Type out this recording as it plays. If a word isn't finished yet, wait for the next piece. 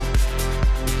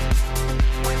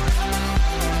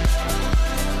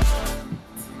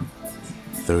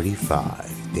35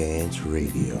 Dance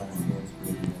Radio.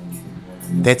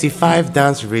 35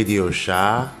 Dance Radio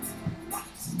Sha.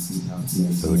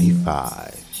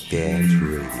 35 Dance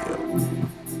Radio.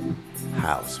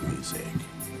 House music.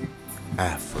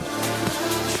 Afro.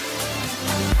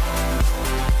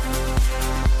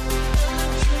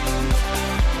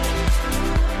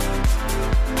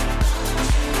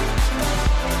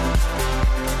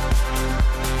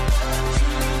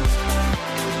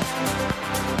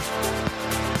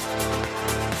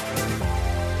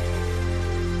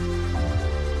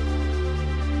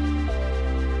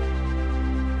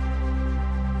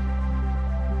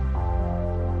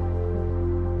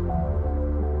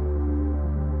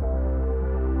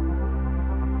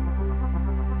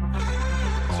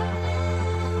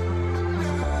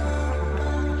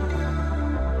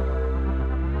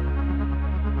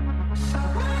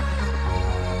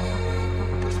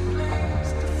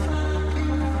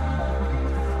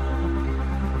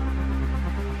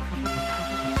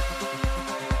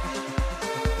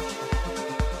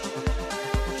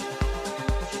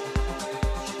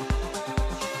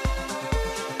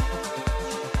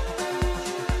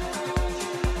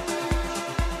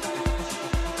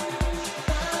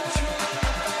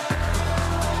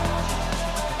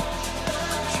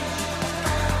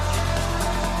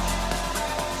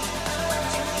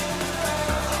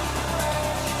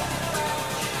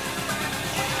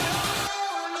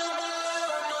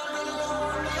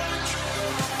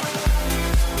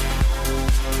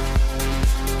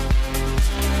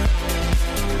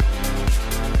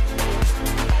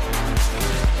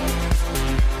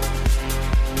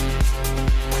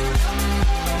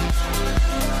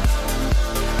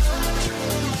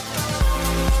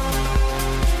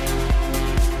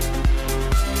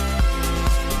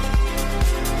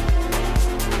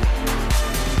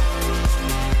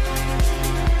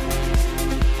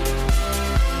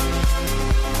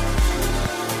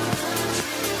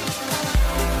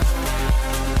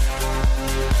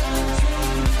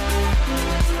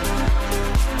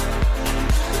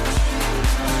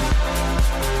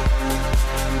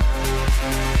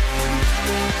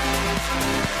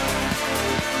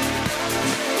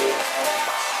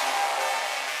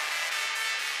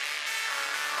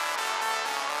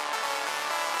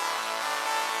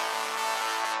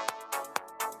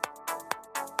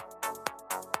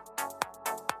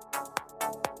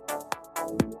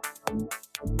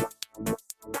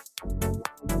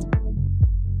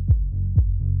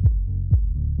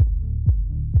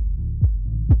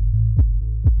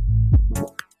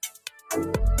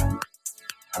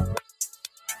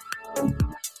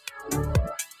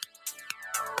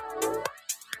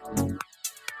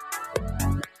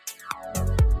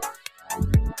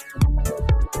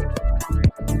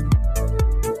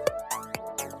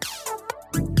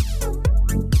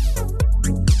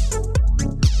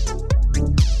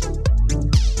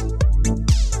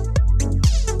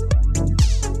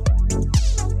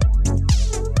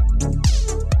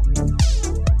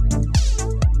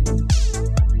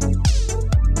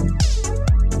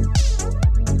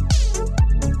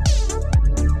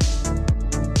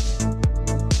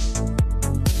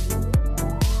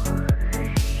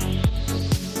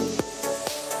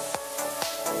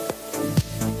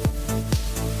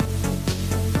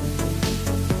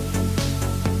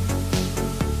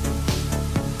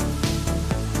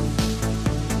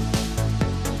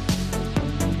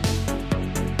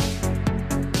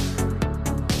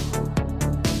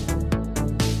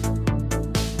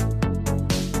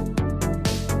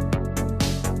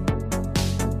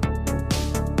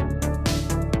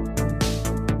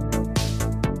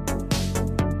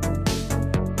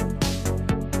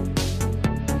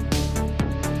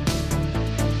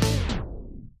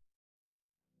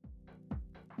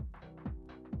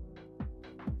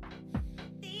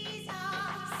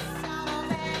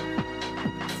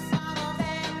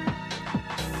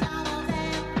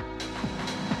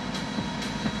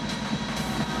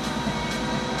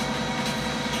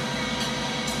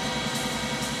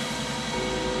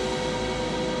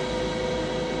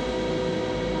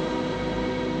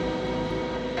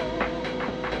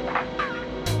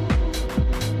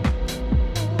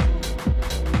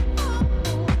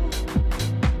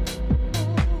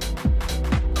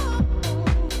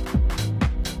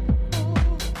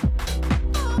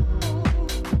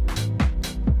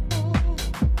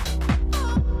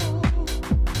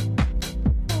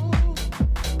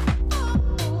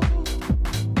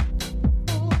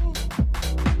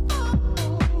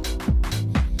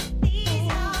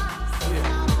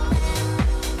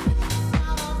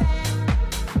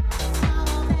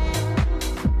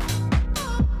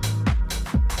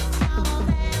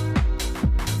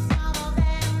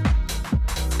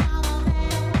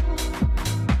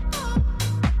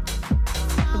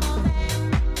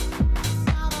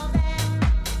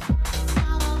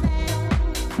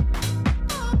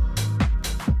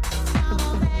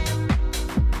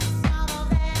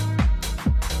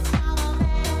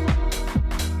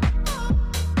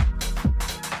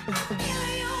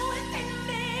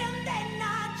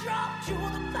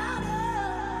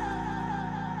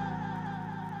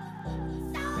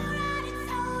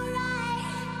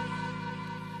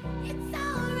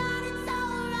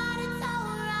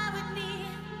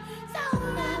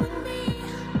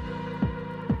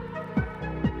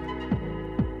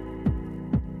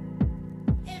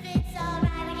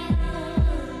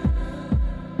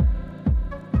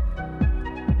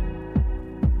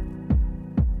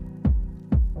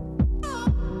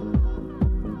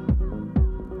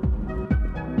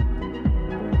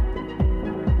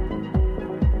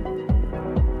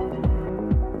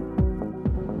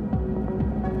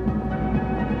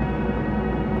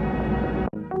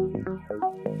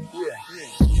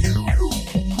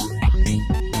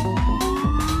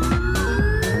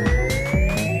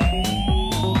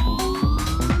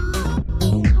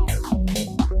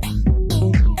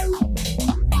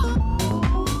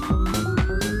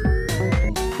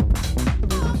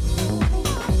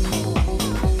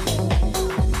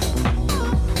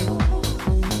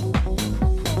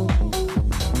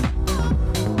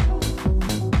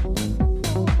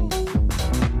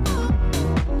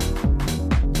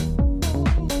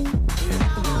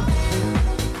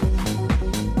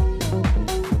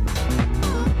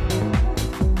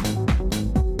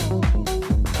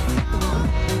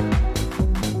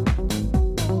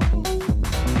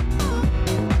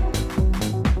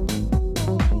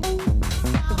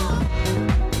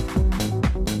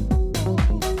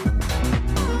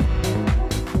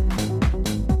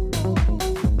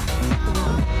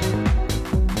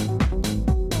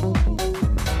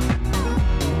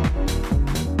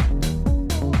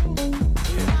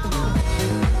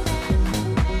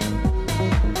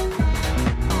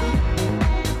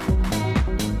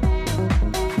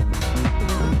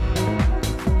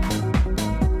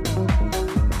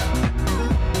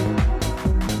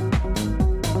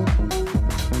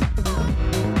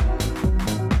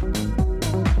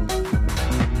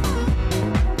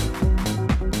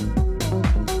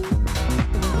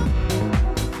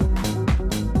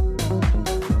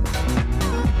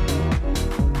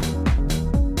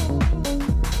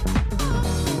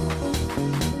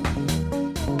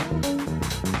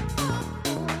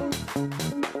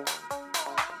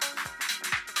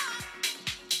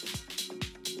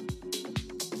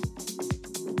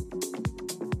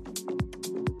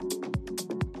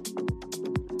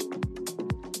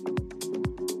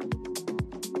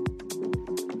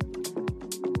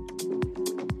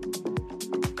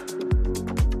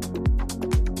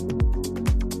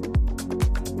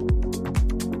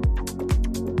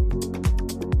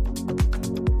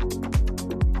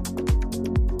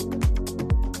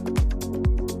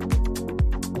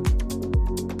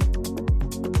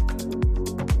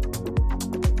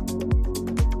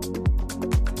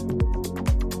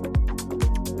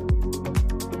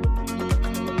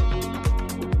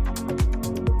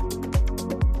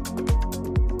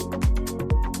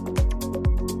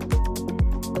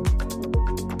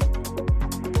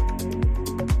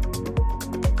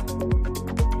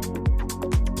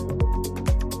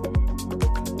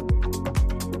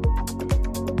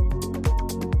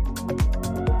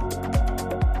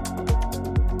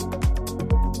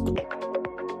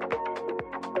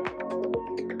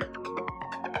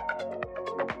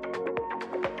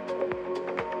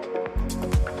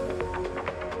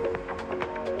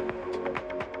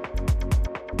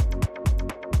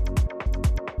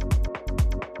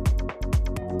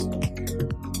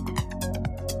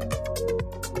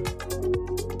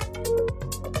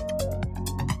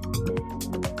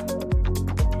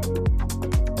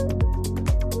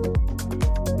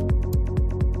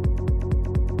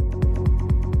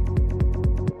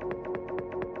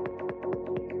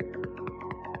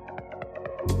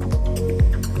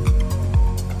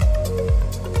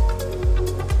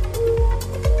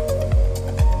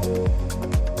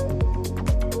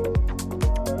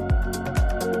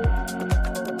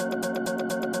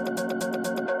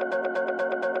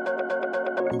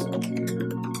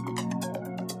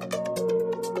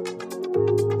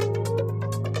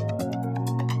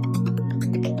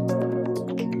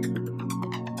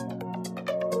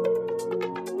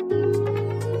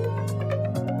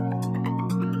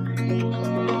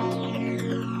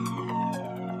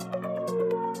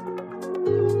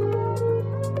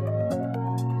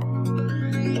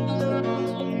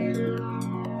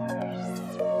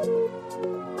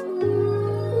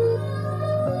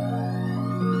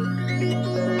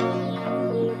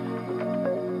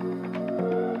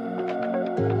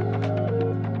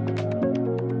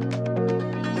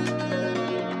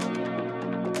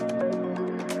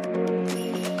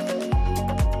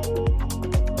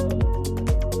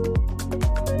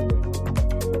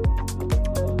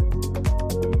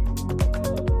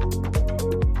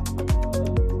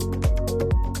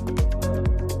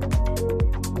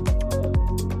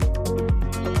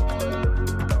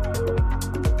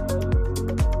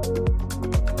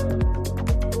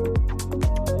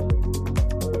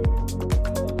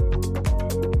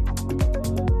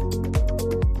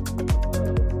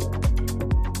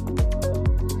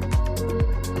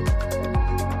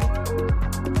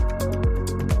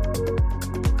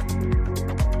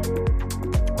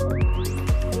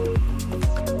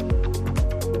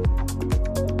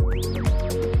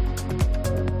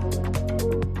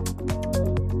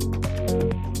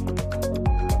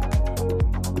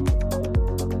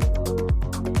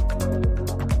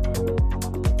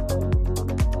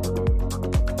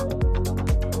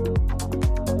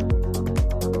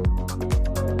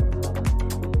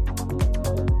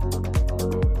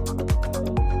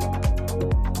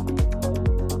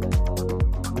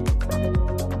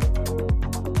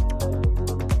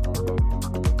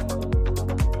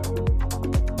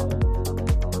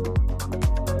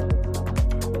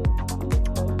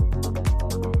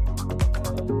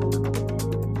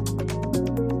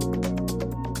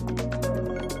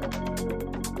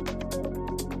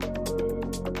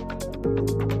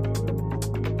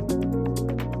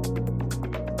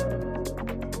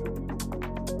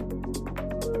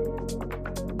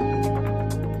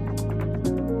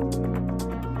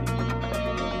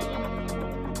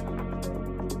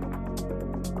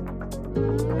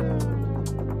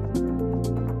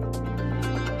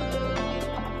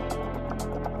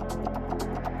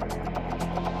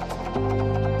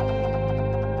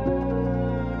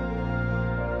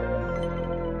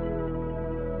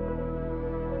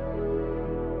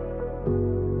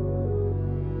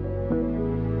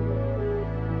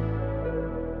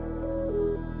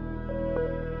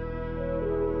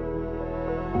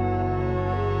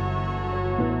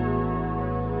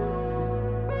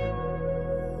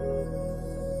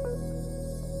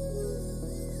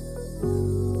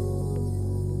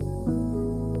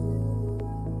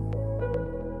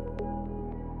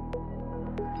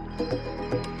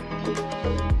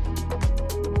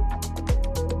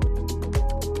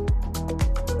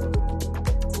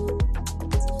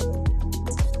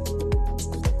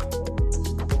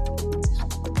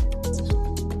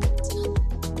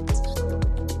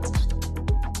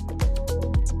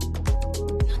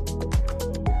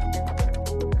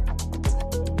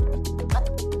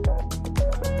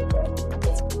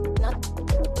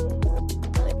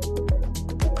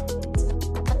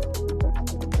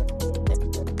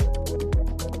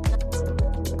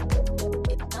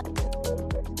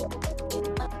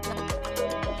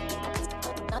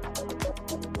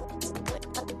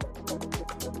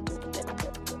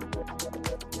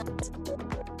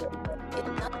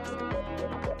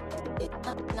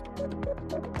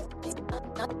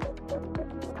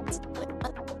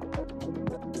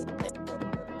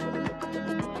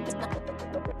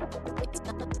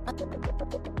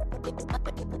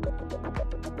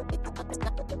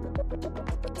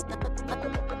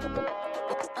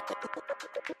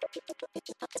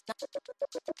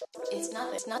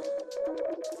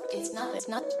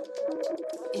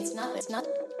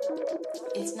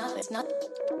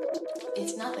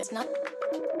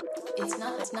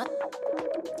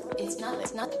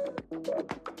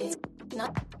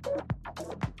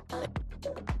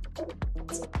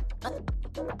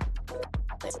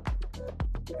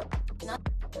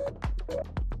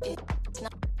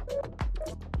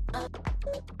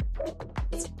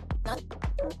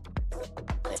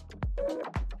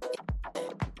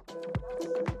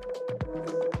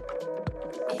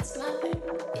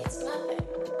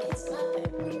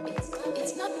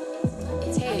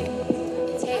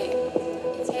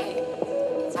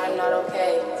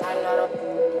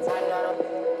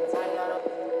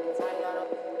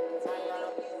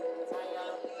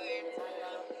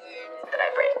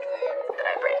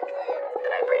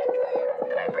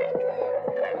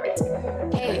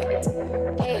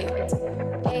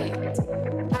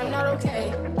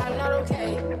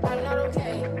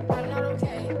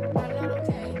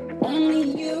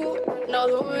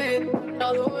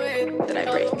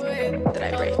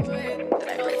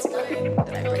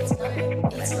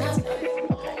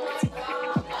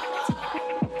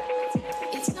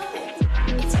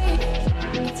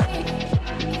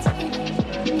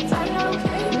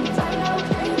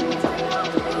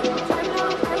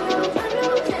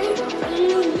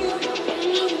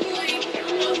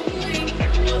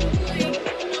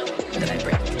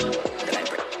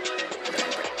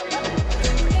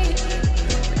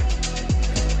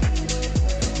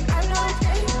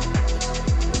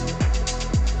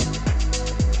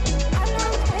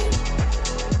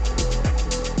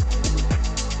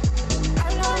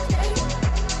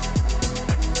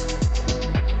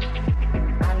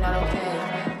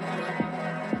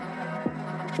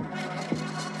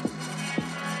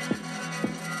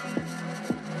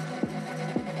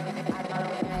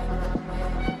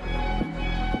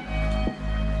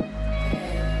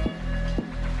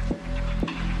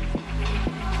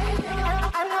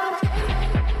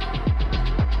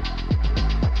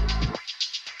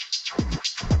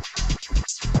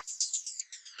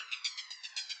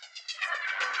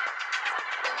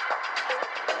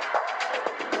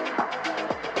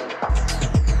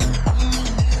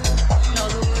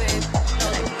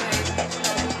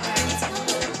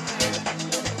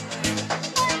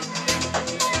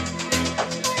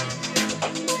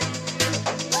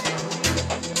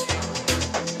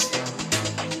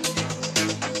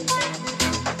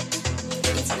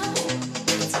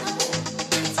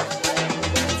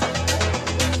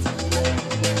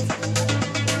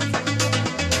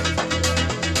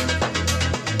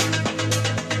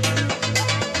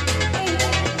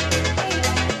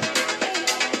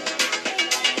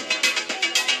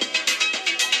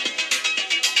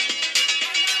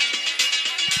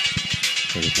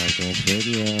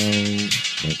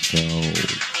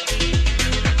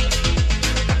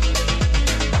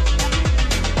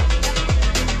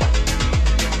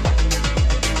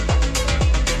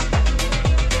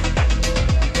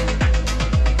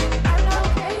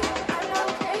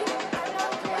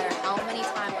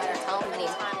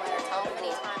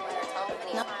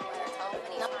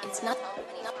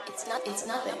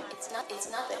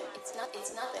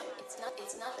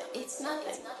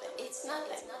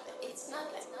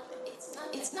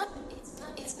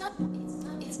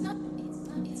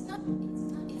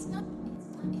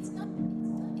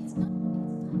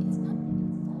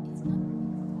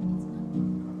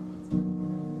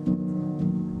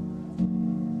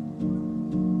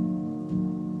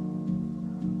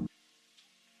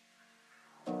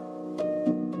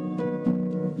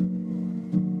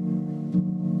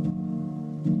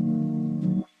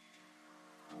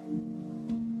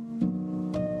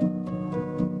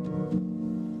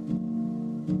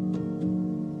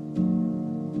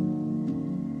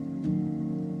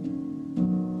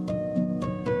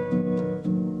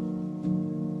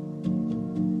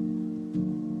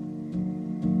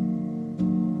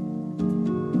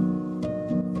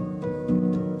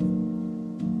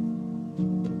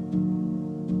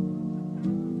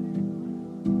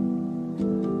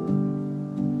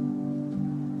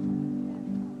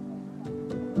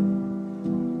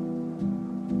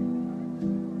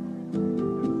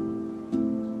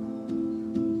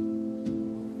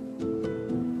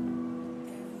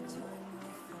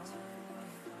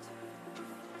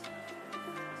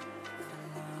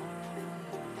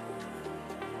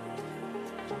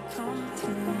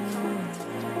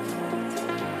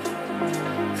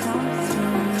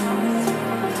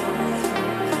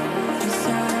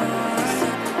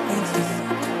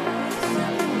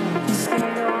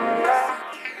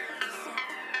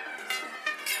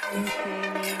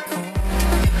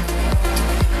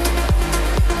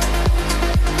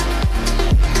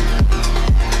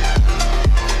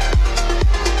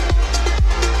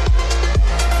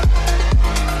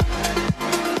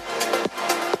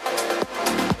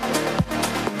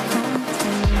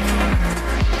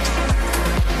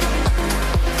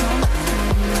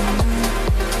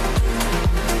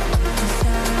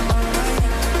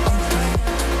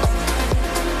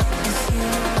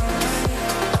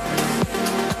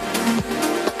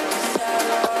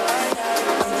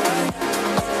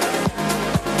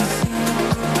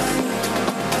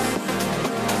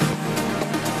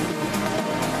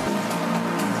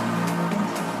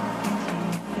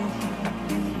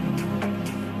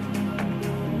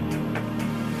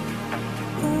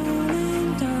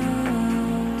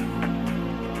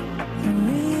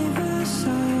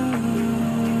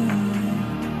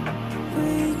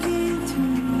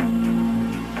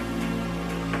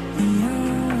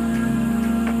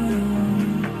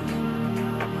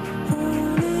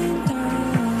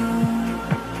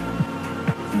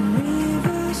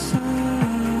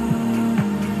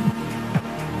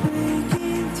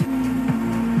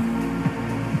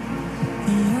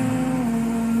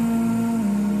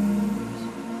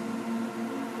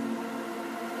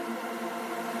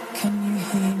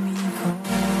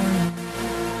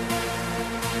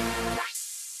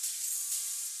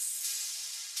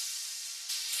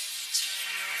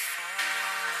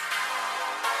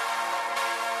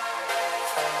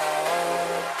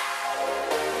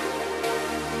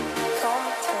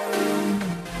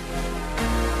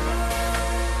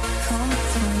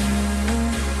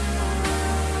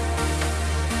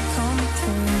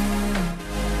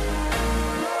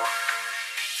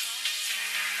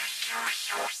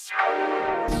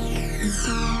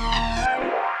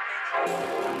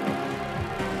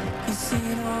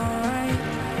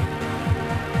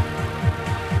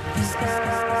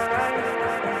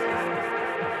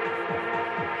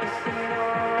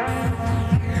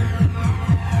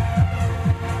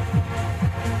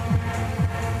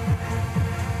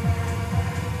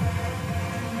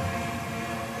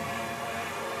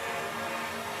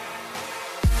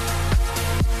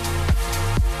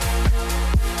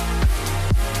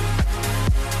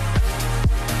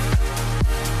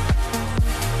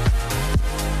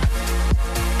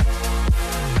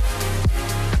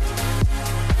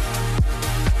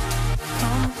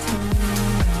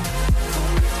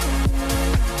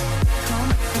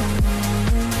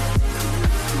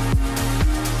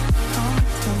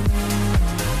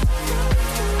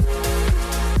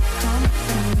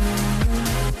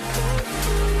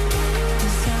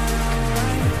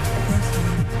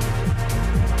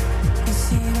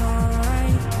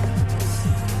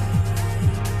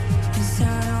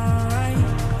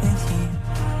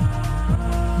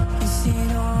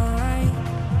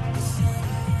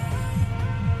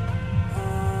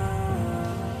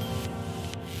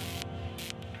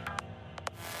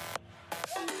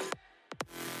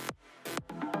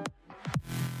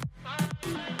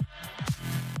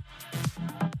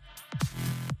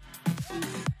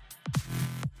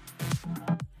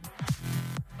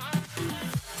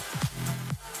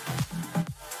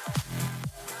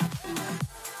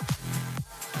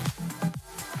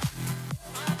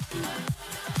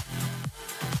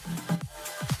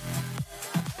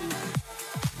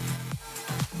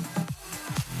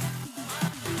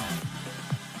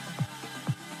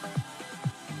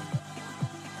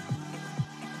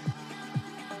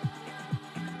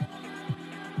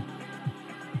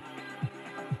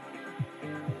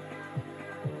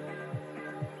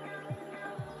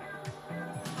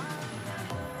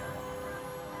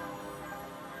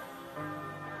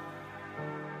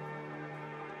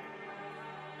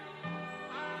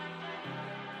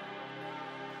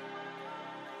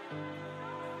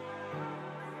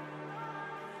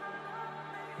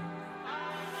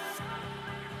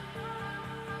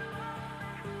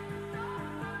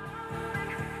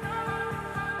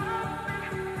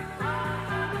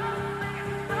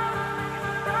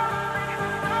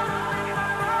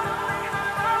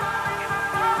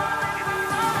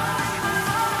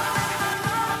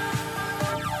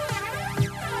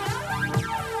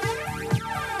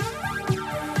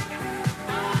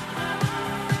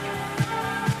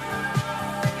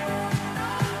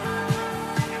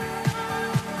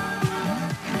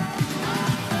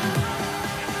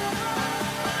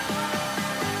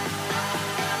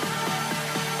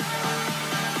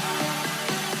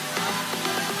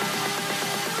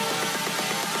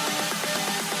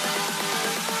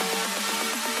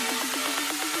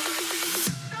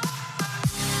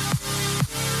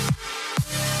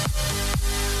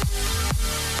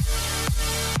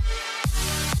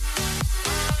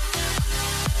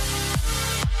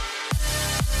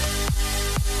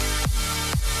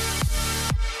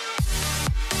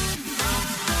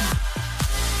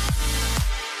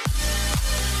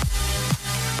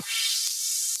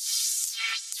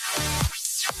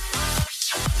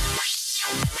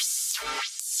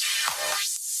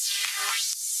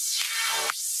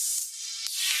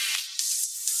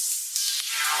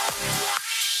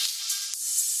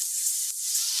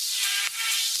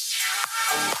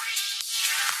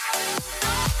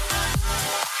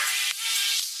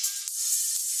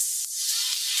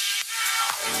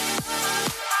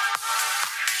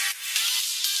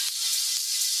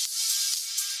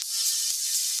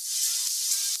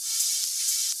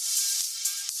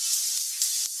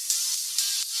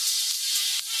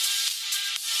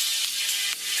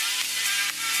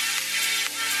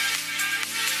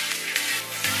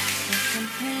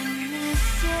 something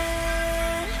missing.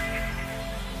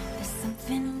 There's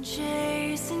something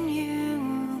chasing you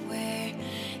where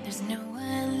there's no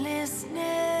one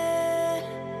listening.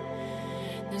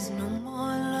 There's no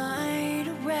more light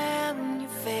around your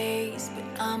face, but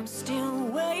I'm still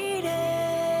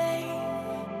waiting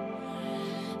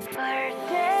for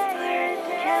days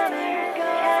to come and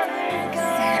go.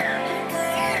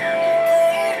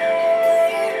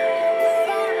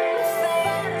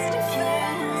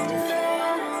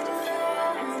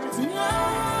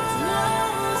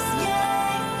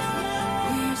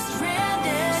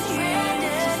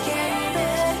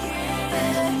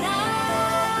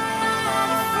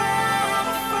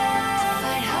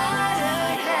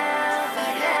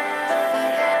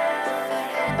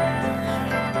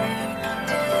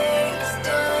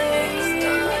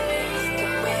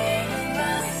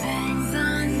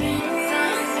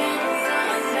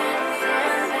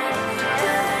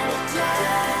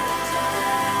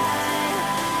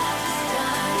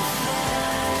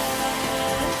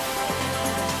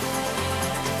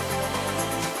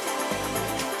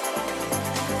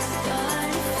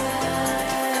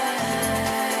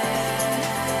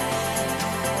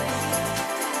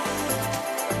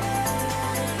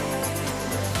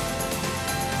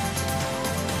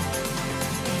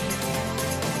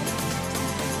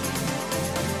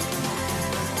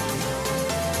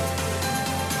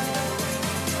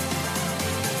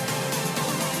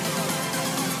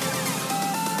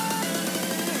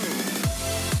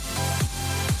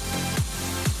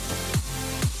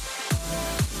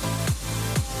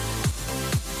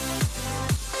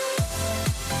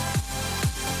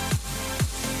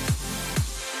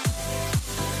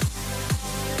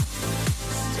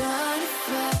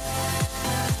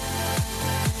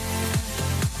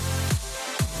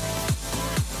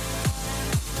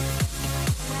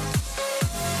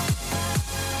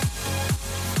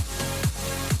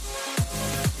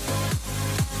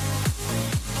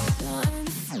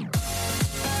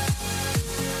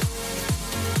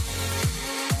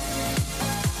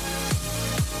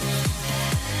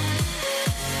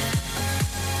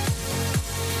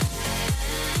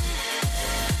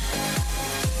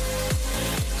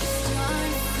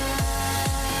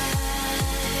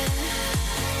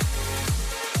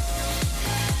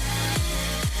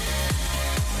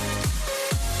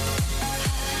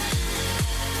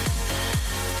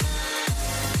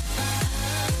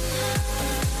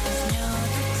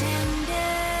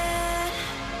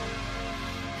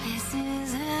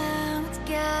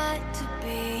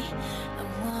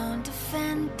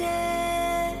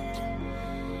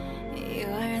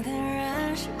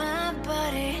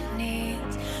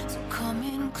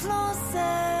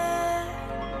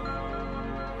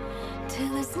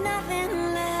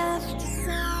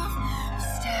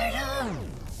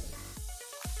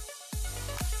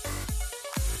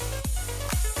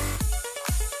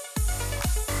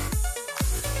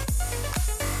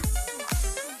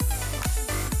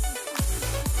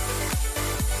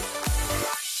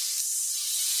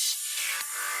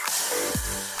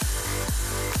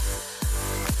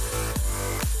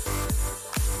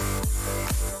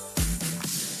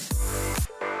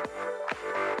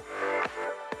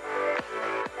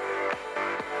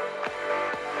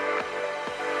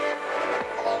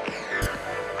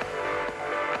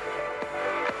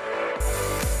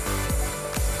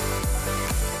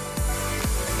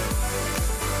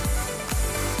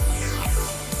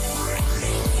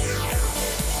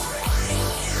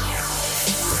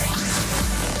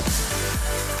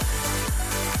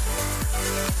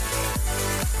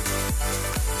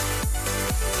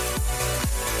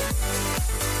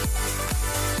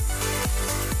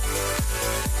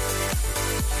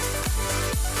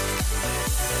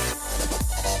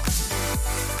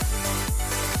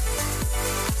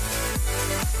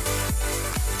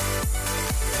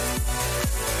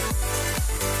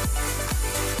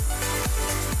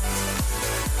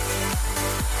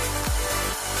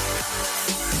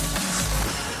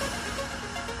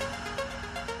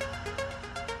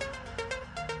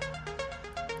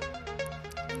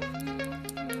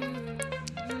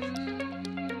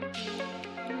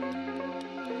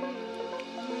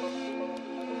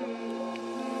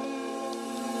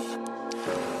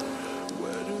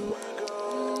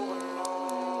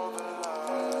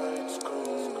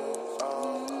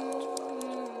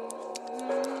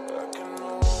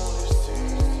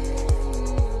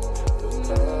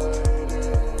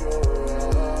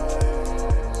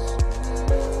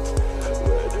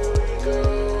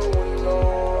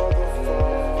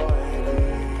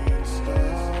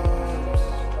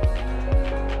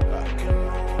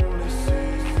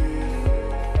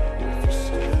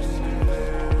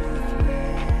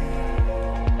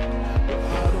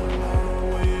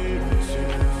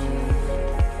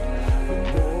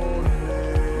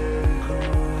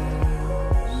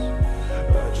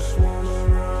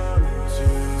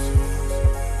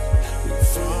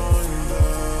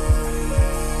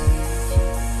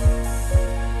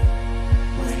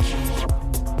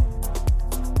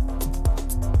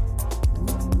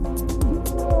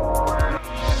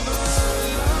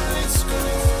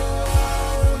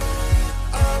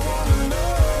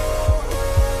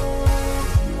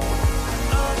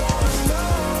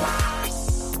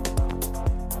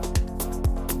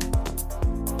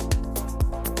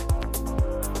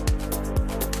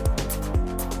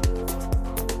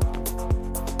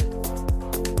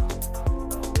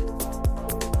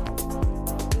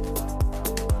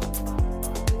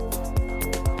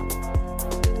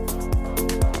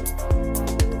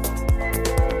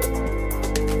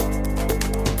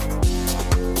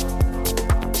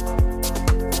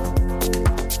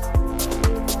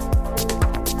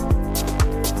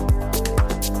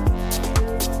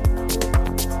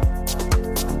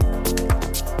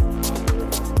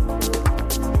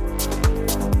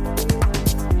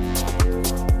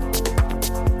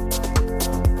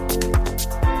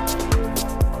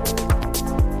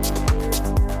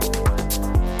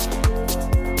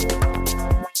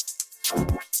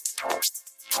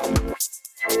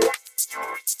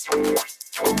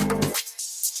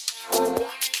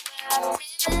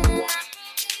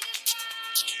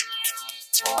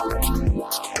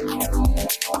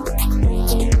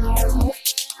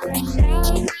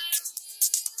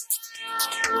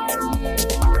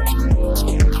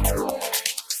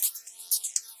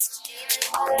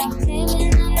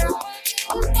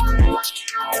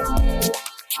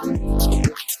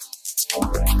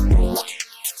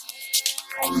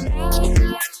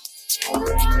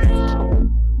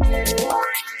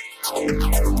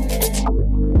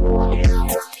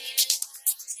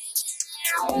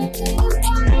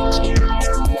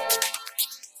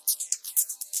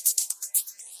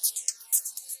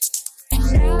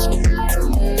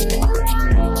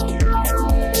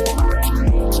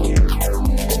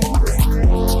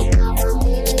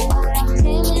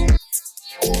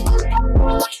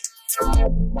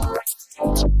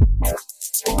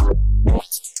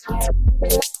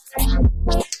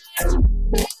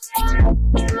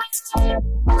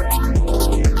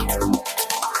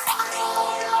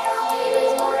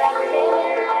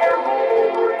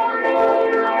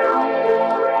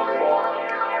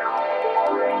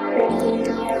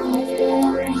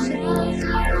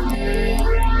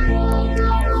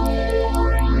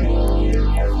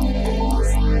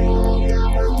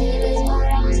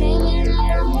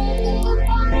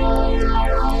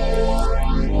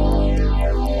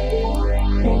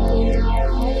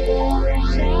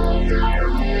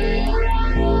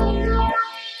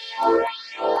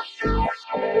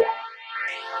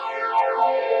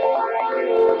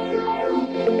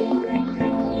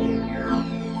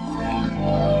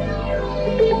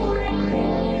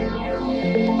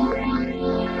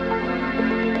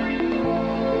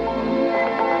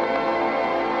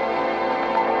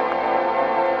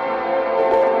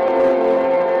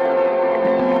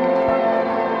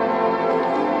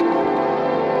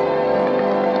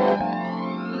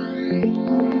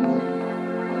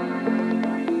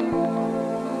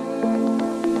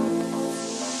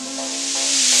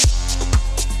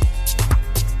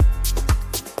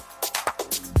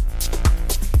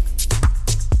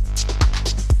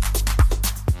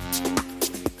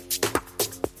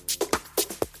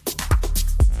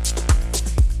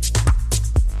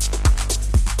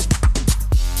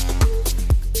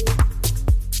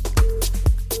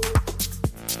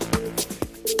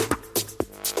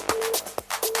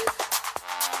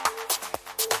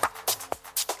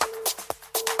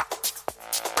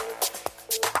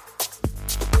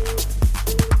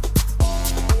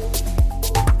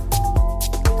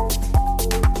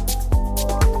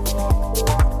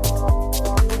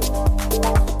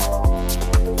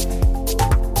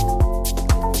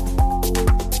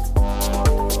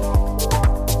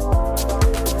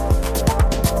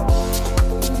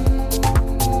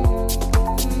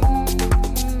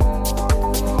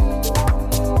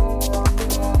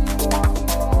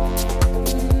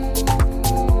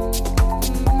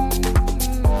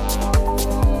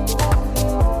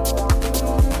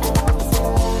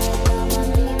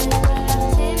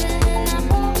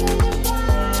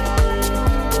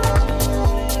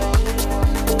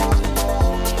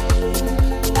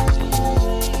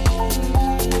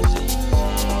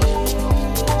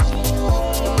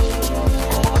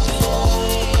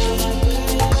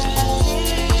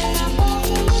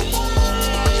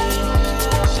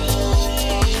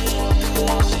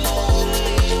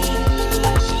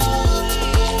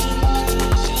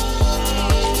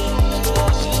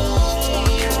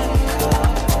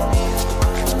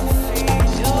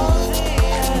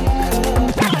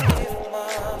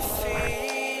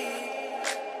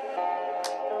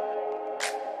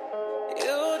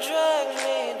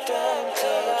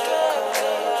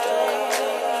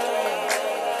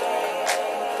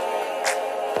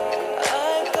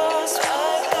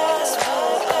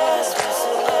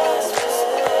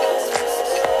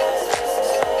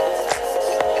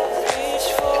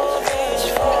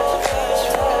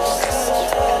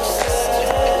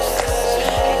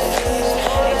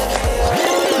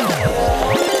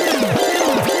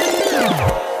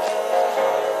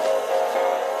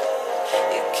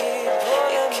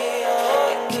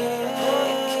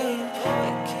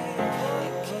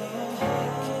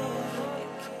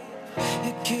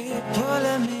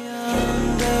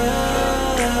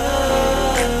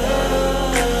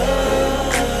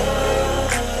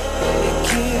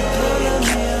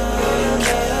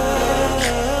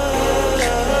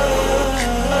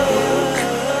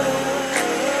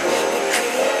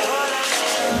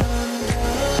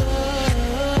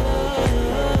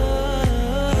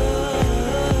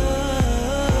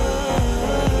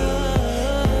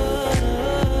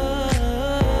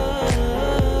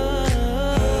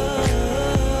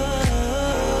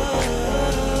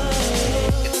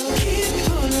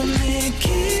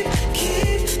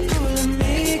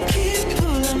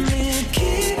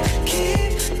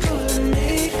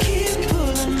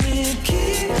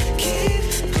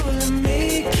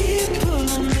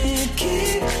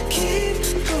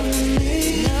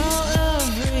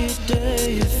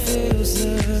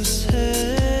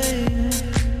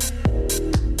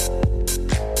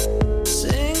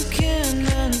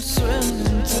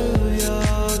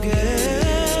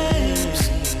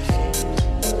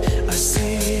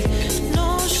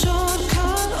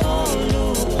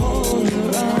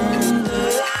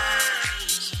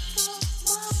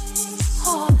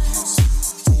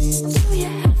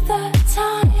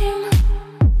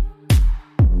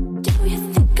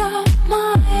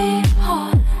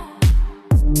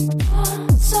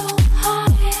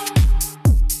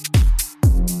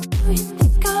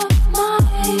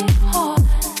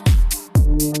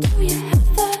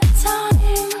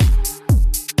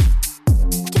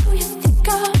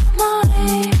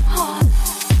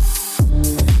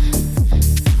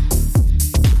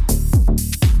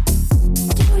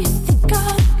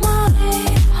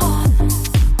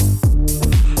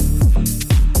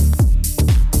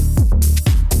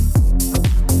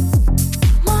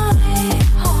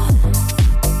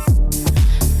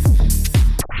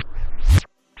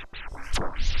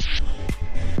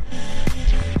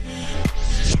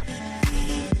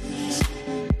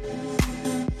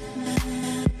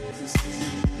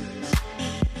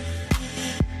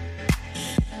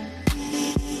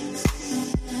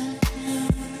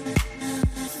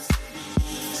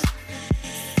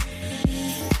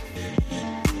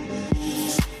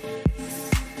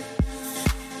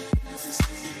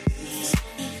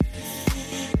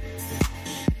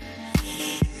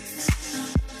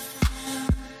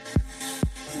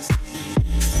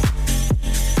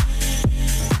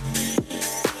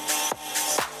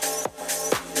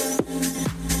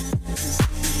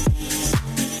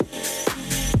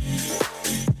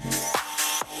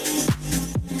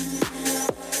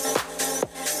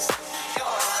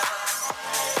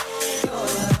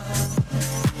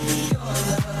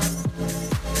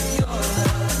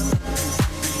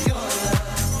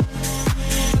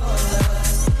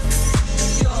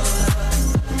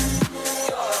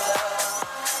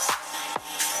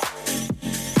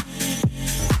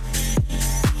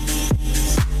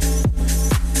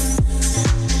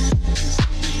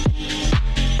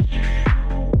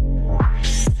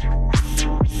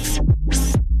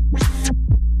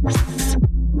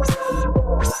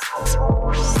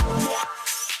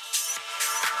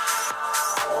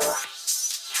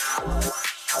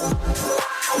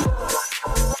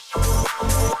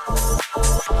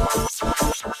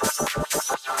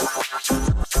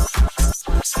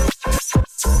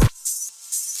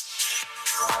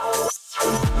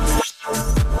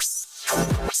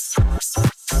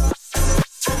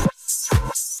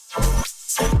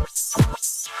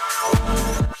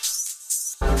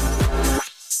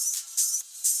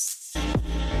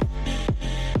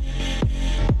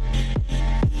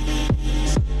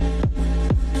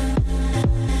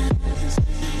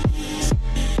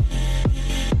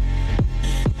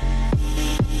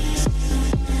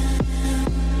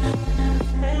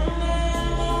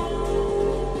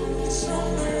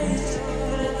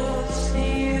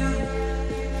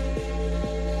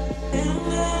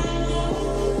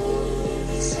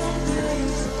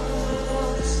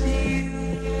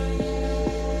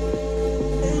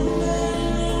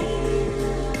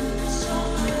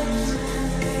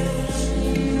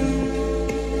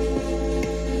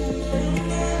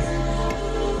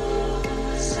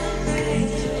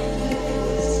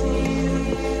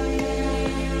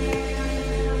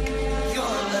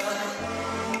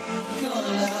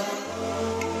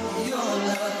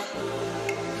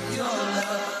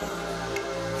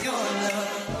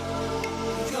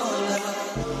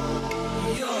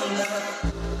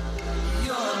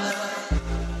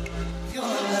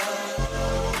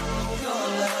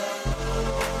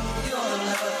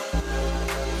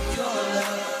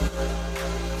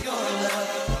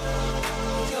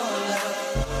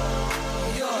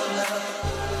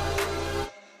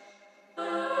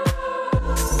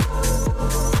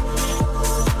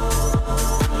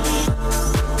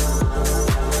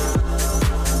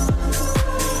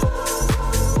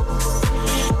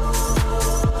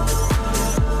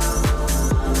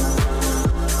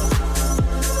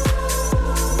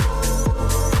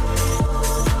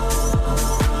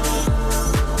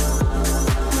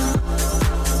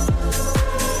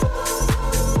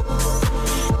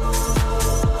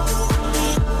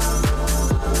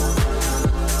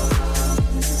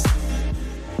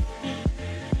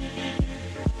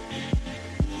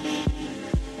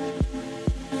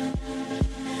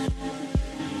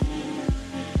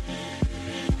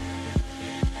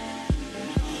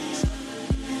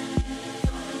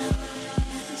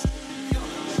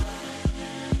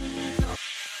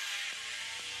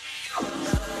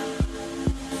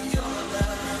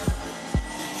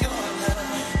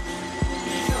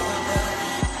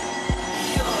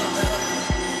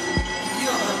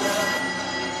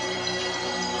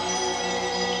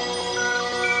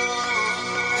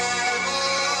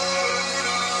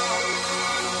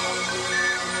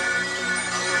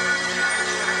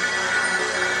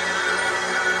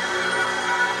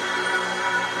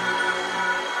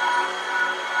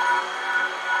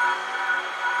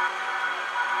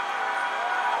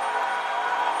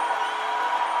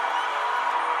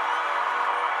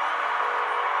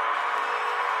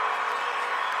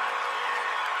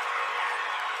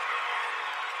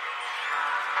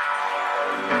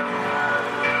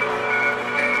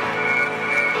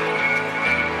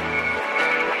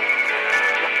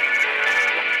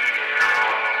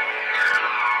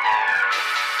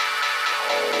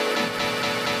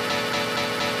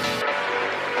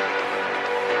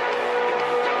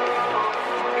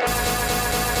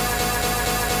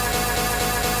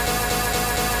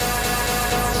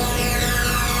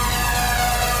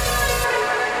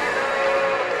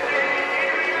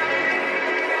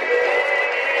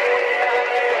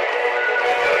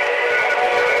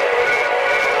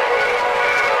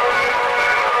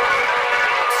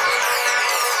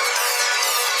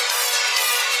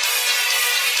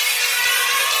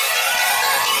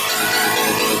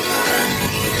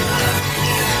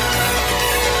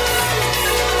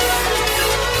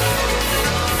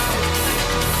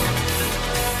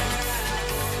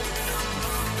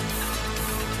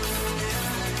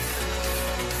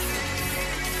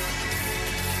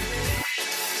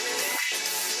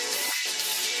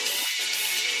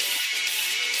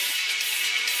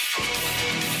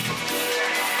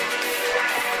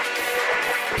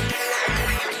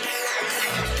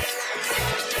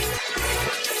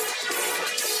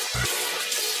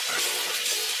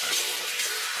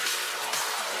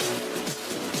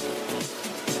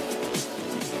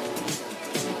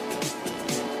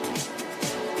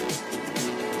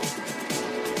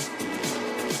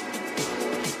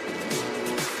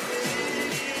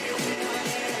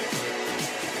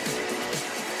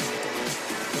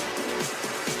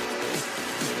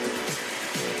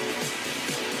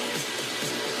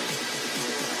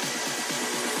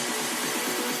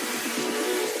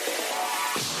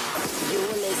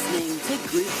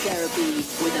 beat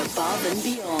with Above and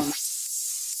Beyond.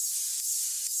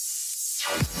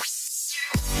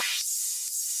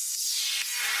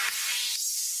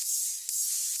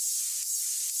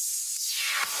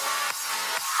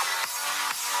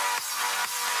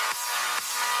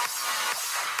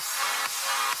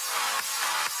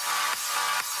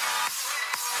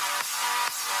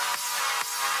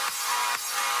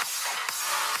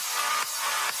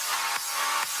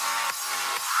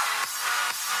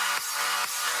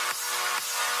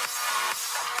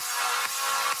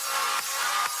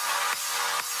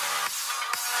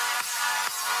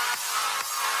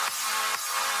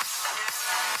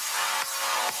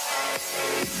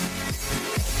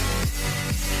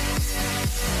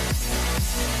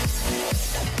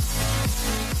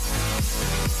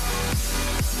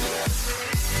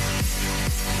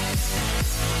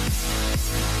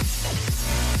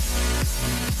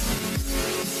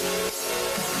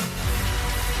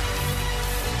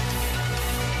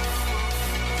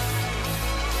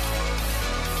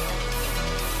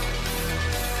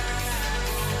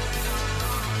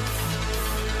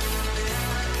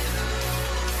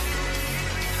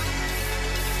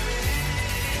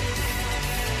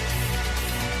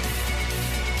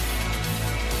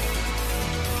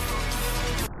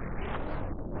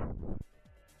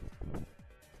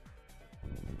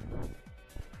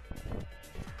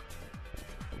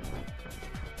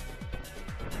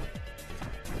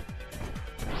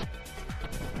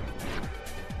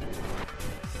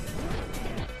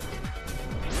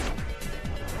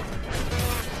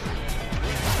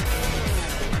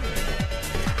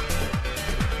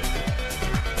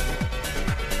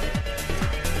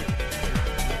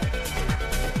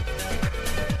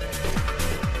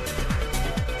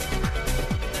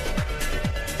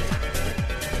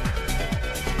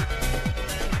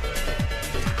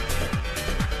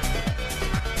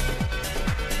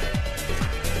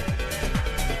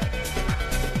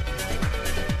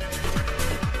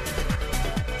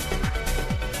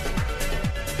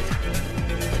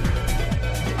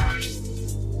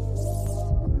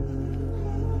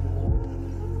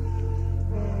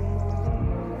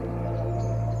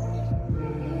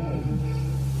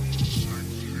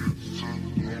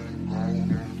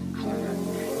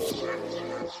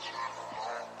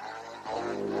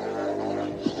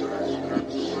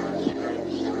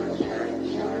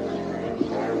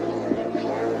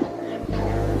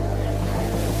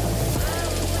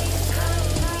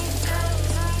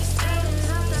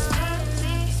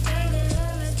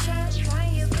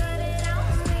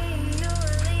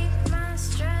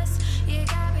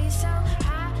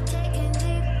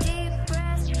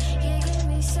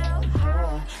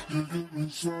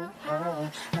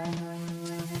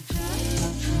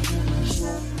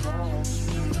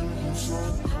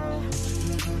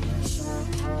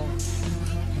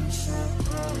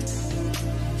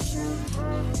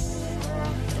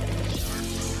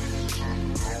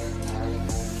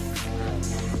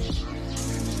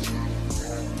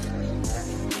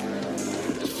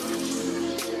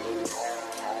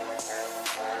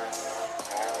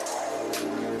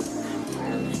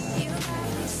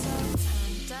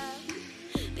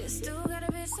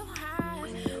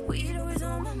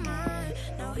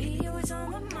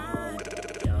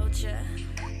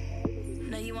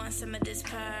 Some of this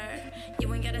purr.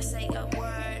 You ain't gotta say a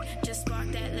word. Just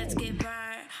spark that, let's get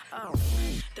burned. Oh,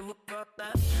 the whip up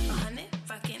 100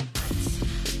 fucking bucks.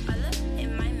 All up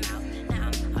in my mouth, now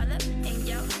I'm all up in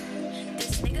yo.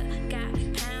 This nigga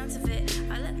got pounds of it,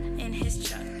 all up in his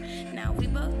truck. Now we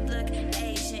both look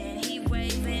Asian. He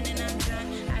waving and I'm drunk.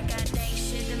 I got dang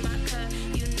shit in my cup.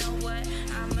 You know what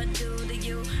I'ma do to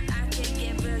you? I can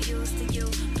get real used to you.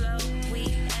 Blow,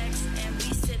 we X, and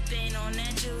we sipping on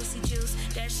that juicy juice.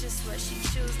 That's just what she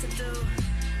choose to do.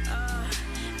 Oh,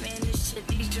 man, this shit,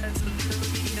 these drugs will do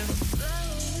to you.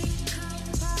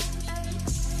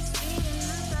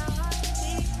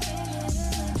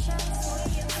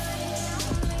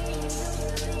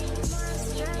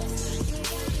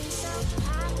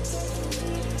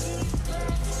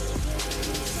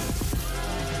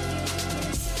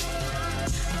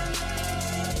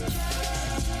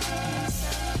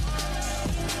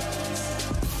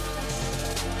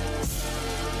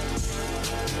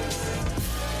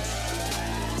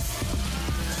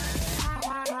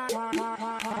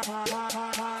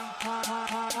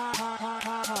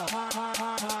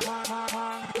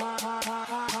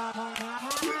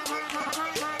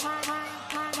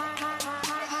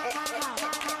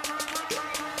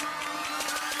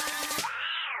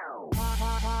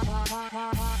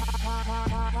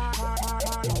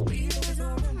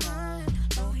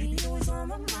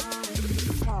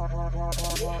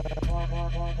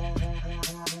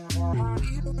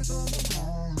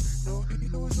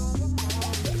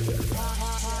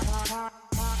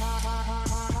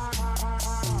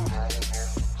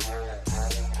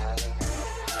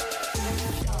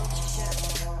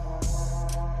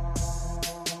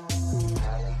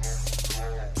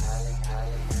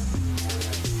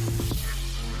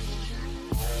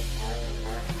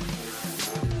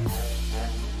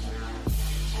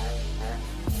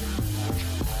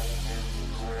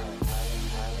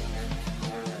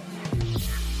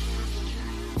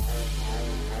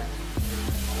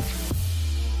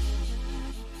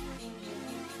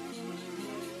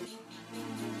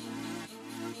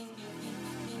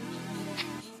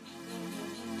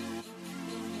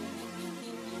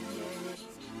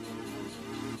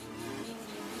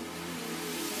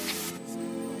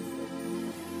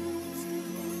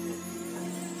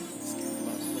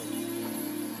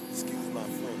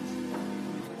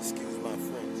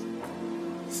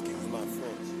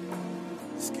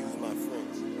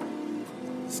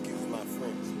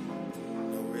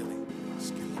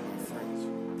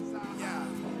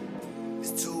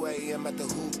 a.m. at the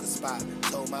hookah spot.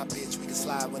 Told my bitch we can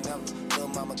slide whenever. Little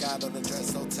mama got on the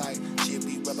dress so tight, she'll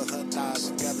be rubbing her thighs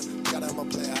together. Got her, I'm a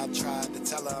player, I tried to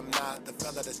tell her I'm not the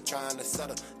fella that's trying to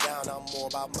settle down. I'm more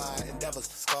about my endeavors.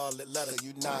 Scarlet letter,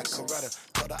 you not Coretta.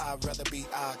 Told her I'd rather be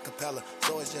a cappella.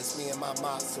 So it's just me and my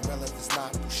mozzarella. If it's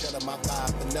not Bruschetta, my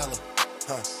vibe vanilla.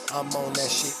 I'm on that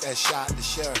shit that shot the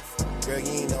sheriff. Girl,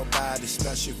 you ain't nobody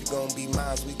special. If you gon' be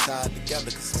mine, we tied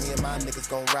together. Cause me and my niggas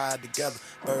gon' ride together.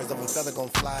 Birds of a feather gon'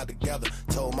 fly together.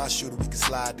 Told my shooter we can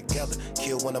slide together.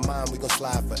 Kill one of mine, we gon'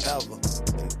 slide forever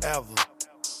and ever.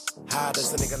 How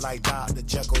does a nigga like Dr.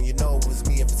 Jekyll? You know it was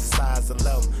me if it's a size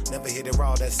 11. Never hit it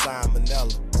raw, that's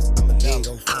salmonella. I'm a nigga.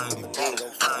 Gon' find it. Gon'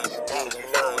 find it. Gon'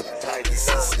 find it.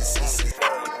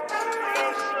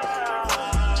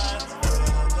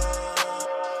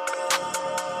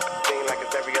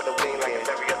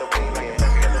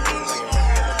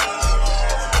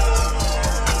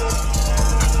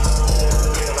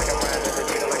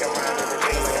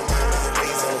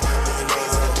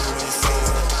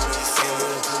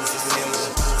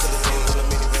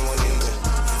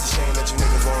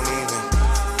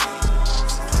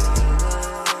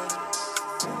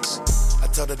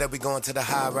 That we going to the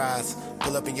high rise.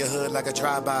 Pull up in your hood like a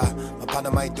drive-by. My partner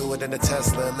might do it in a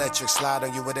Tesla electric. Slide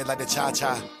on you with it like the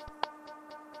cha-cha.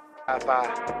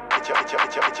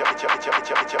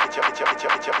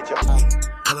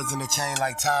 Colors in the chain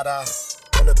like tie-dye.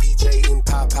 On a PJ eating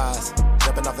Popeyes.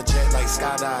 Jumping off a jet like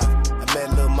skydive. I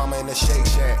met Lil Mama in the Shake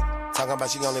Shack. Talking about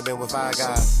she only been with 5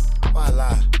 guys. Why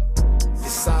lie?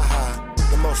 It's Saha.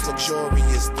 The most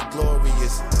luxurious, the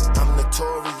glorious. I'm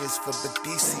notorious for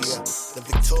Bedicia, the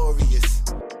victorious.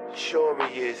 Sure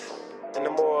he is. And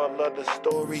the moral of the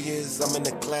story is I'm in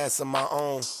a class of my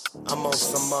own. I'm on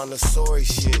some Montessori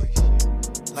shit.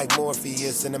 Like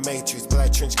Morpheus in the Matrix,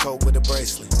 black trench coat with a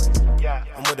bracelet.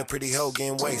 I'm with a pretty hoe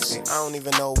getting wasted. I don't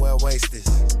even know where waste is.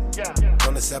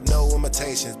 Don't accept no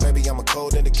imitations, baby, I'm a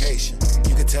cold indication.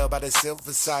 You can tell by the silk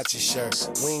Versace shirt,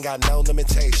 we ain't got no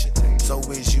limitation. So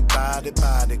is you bout it.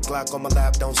 Glock on my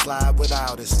lap, don't slide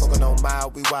without it. Smoking on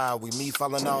mild, we wild, we me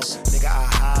falling off. Nigga, I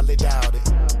highly doubt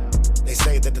it. They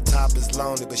say that the top is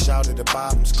lonely, but shouted the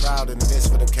bottom's crowded. And this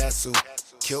for the cats who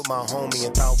killed my homie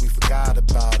and thought we forgot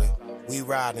about it. We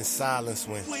ride in silence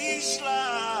when we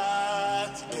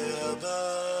slide together.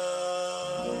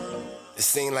 It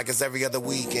seems like it's every other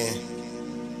weekend.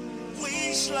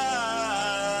 We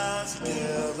slide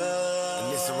together.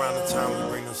 And it's around the time we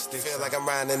bring them sticks. Feel like I'm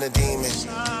riding a demon.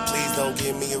 Please don't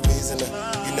give me a reason to.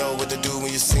 You know what to do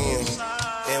when you see him.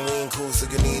 And we ain't cool, so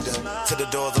you need to. To the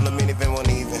doors on the minivan won't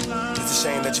even. It's a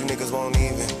shame that you niggas won't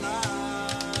even.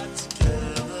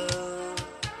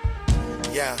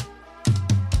 Yeah.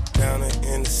 Down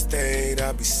in the state,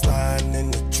 I be sliding in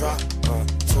the drop.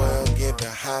 12 get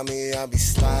behind me, I be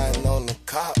sliding on the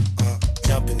cop.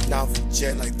 Jumping off a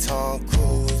jet like Tom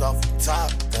Cruise off the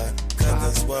top gun. Cause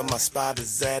that's where my spot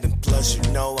is at, and plus you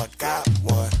know I got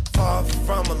one. Far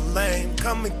from a lame,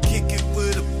 come and kick it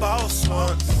with a boss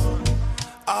once.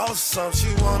 Awesome,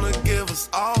 she wanna give us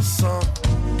awesome.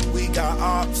 We got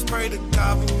ops, pray to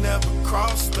God we never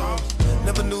crossed them.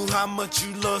 Never knew how much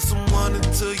you love someone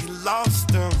until you lost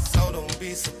them. So don't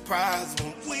be surprised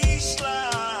when we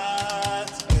slide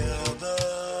together.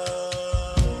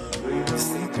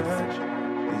 Previously touch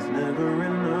is never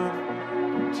enough.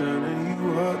 I'm turning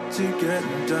you up to get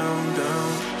down,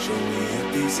 down. Show me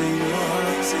a piece of your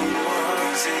heart, say your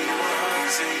heart, say your heart,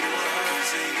 say your heart,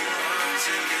 say your heart,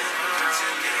 say your heart.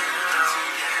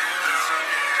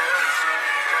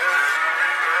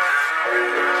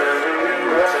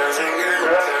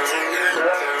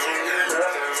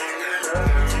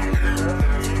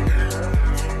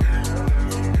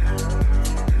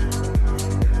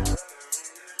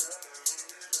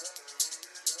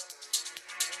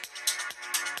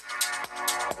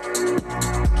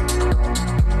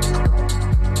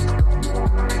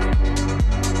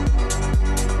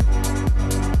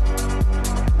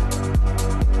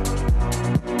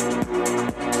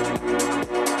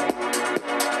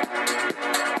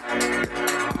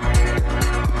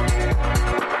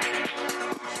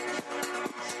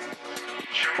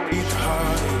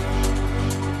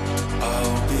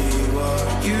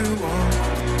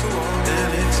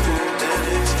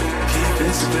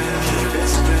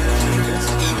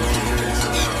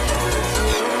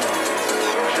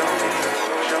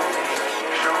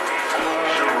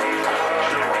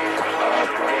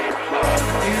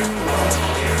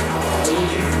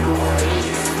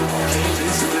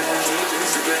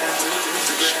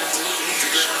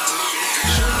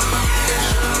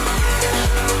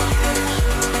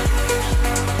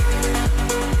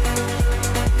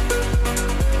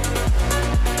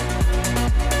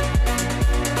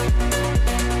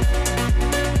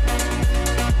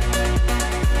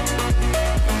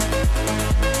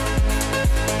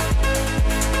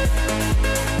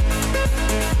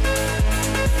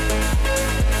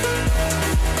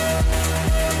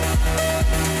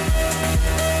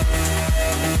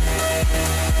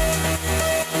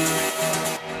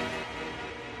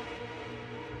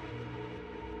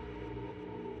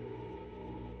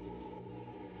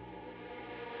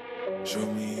 Show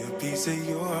me a piece of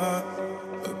your heart,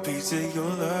 a piece of your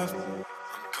love.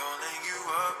 I'm calling you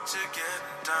up to get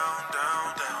down,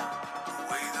 down, down. The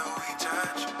way that we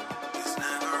touch is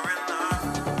never enough.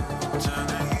 I'm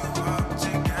turning you up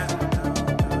to get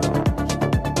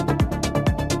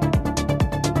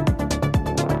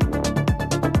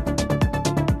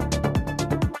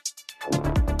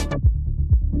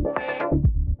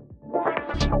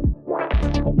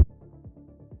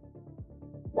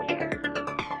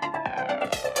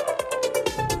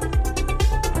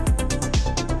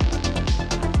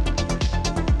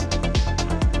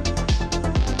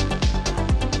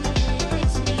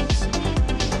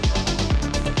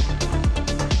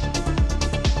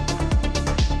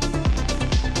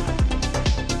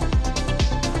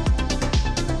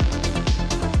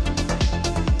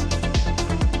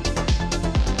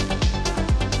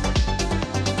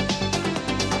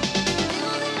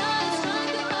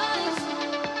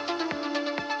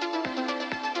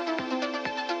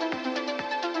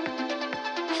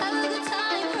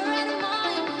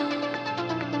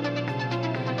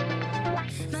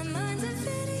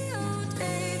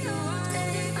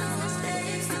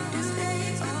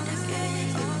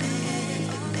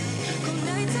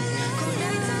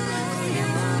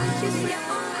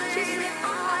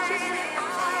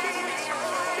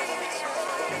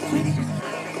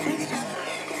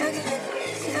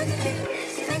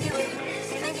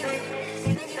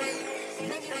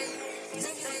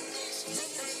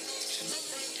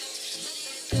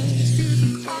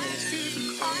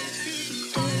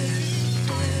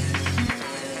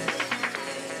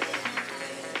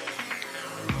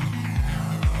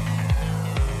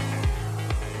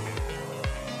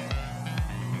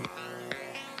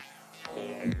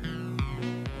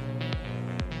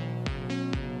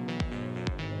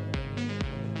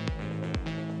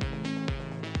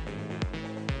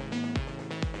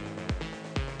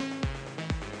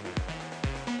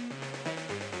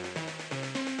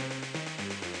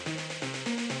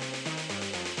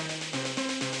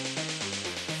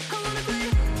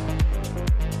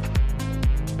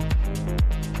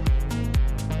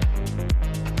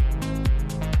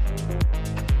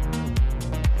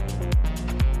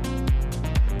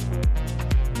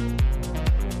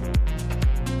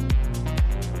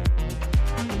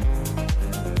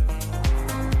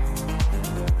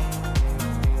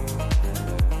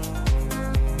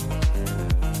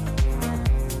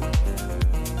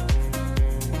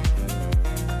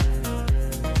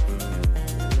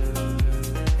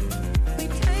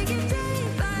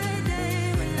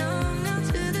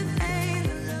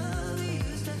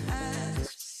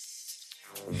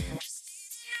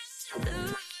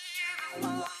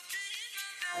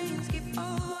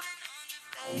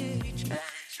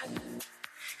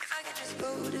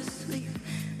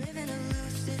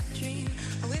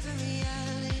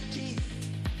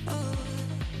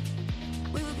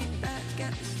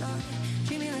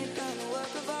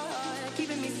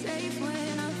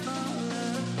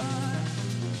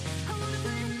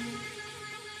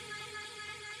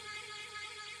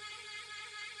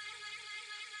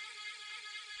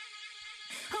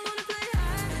I wanna play.